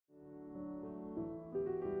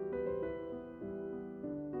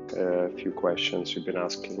a few questions you've been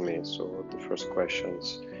asking me. So the first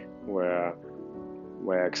questions were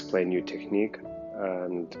where I explain new technique,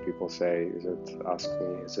 and people say,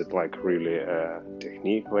 is it like really a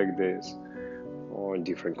technique like this, or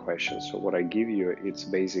different questions. So what I give you, it's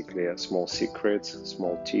basically a small secrets,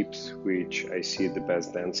 small tips, which I see the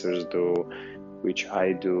best dancers do, which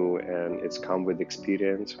I do, and it's come with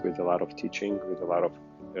experience, with a lot of teaching, with a lot of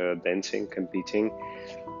dancing, competing,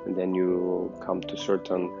 and then you come to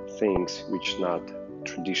certain things which not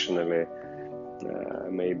traditionally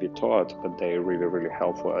may be taught, but they really, really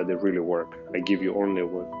helpful. They really work. I give you only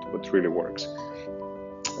what really works,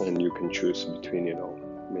 and you can choose between,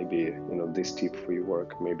 maybe this tip for your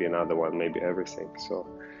work, maybe another one, maybe everything. So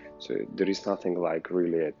there is nothing like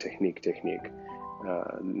really a technique.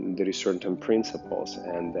 There is certain principles,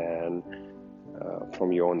 and then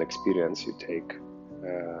from your own experience you take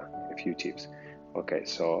a few tips. Okay,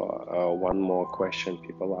 so one more question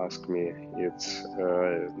people ask me, it's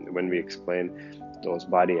when we explain those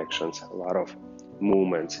body actions, a lot of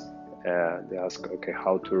movements, they ask, okay,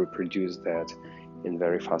 how to reproduce that in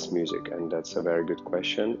very fast music. And that's a very good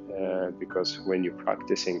question, because when you're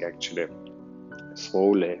practicing actually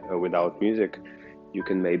slowly without music, you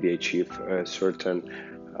can maybe achieve a certain,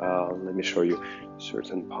 let me show you,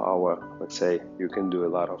 certain power. Let's say you can do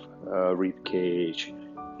a lot of rib cage,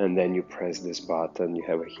 and then you press this button, you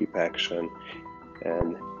have a hip action,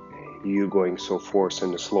 and you going so force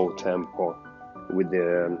in a slow tempo with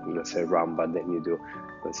the, let's say, rumba, then you do,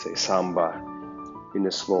 let's say, samba in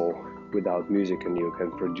a slow without music, and you can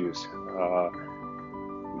produce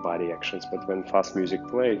body actions. But when fast music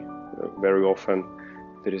play, very often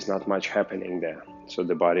there is not much happening there, so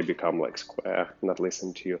the body become like square, not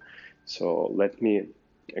listen to you. So let me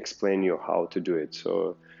explain you how to do it.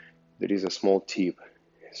 So there is a small tip.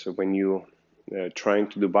 So when you trying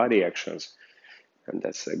to do body actions, and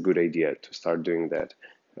that's a good idea to start doing that,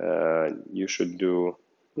 you should do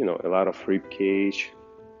a lot of rib cage,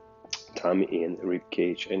 tummy in, rib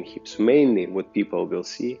cage, and hips. Mainly what people will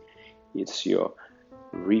see, it's your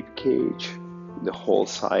rib cage, the whole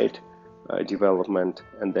side development,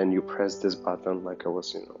 and then you press this button like I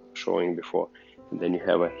was showing before, and then you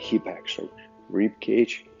have a hip action, rib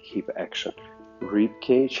cage, hip action, rib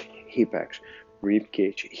cage, hip action, rib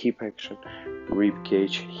cage, hip action, rib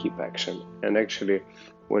cage, hip action. And actually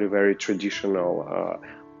what a very traditional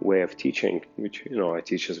way of teaching, which I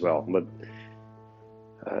teach as well, but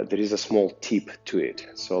there is a small tip to it.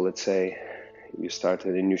 So let's say you start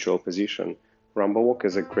at a neutral position. Rumba walk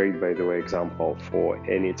is a great, by the way, example for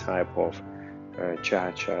any type of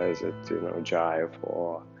cha-cha, is it jive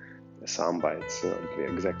or samba. It's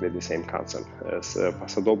exactly the same concept. As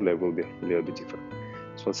paso doble will be a little bit different.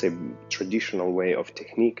 So let's say traditional way of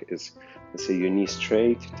technique is, let's say your knee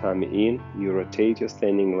straight, tummy in, you rotate your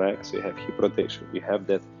standing leg, so you have hip rotation, you have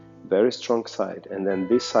that very strong side, and then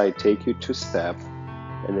this side take you to step,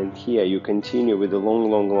 and then here you continue with the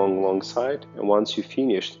long side, and once you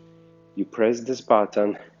finished, you press this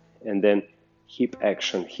button, and then hip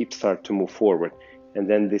action, hip start to move forward, and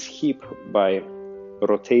then this hip, by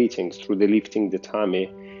rotating through the lifting the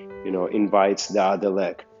tummy, invites the other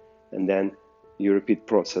leg, and then you repeat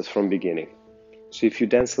process from beginning. So if you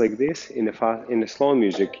dance like this in a slow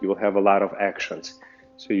music, you will have a lot of actions.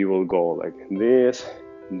 So you will go like this,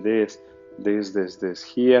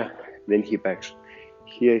 here, then hip action,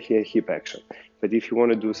 here, hip action. But if you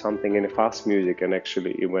want to do something in a fast music, and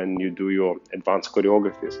actually when you do your advanced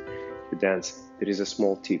choreographies, you dance, there is a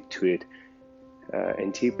small tip to it.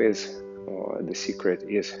 And tip is, or the secret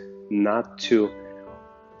is, not to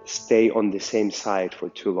stay on the same side for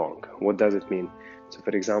too long. What does it mean? So for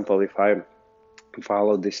example, if I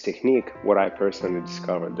follow this technique, what I personally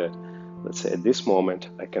discovered that, let's say at this moment,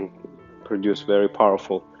 I can produce very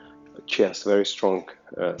powerful chest, very strong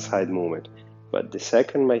side movement. But the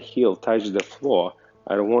second my heel touches the floor,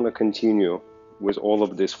 I don't want to continue with all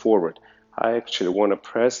of this forward. I actually want to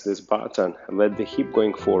press this button and let the hip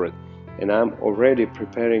going forward, and I'm already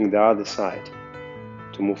preparing the other side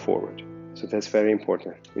to move forward. So that's very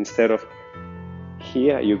important. Instead of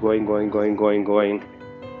here, you're going,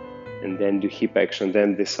 and then do hip action,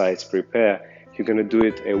 then the sides prepare. You're going to do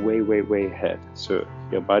it a way ahead. So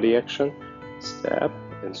your body action, step,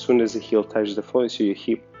 and as soon as the heel touches the floor, you see your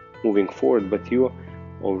hip moving forward, but you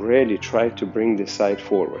already try to bring the side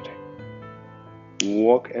forward.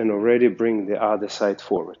 Walk and already bring the other side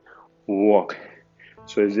forward. Walk.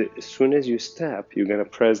 So as soon as you step, you're going to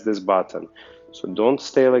press this button. So don't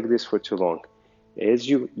stay like this for too long. As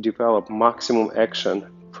you develop maximum action,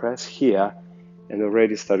 press here and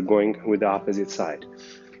already start going with the opposite side.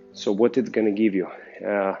 So what it's going to give you,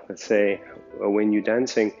 let's say when you're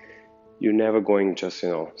dancing, you're never going just,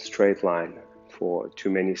 straight line for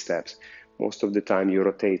too many steps. Most of the time you're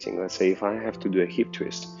rotating. Let's say if I have to do a hip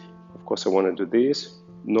twist, of course I want to do this.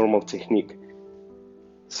 Normal technique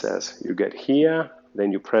says you get here,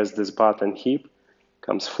 then you press this button, hip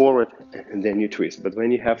comes forward, and then you twist. But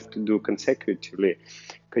when you have to do consecutively,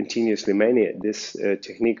 continuously many, this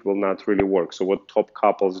technique will not really work. So what top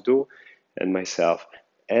couples do, and myself,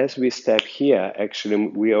 as we step here, actually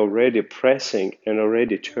we are already pressing and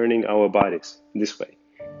already turning our bodies this way.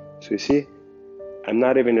 So you see, I'm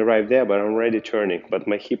not even arrived there, but I'm already turning, but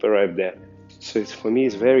my hip arrived there. So for me,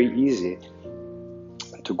 it's very easy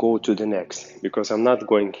to go to the next, because I'm not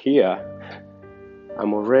going here,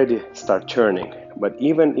 I'm already start turning. But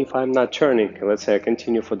even if I'm not turning, let's say I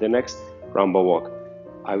continue for the next rumba walk,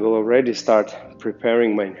 I will already start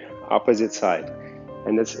preparing my opposite side.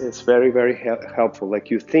 And it's very, very helpful. Like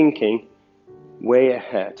you're thinking way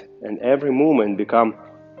ahead, and every movement become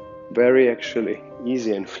very actually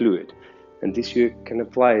easy and fluid. And this you can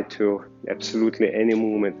apply to absolutely any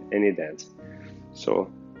movement, any dance.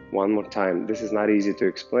 So one more time, this is not easy to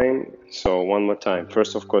explain. So one more time.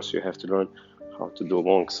 First, of course, you have to learn how to do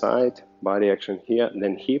long side, body action here,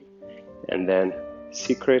 then hip, and then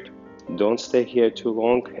secret. Don't stay here too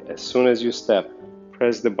long. As soon as you step,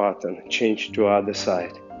 press the button, change to other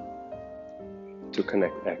side to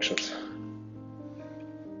connect actions.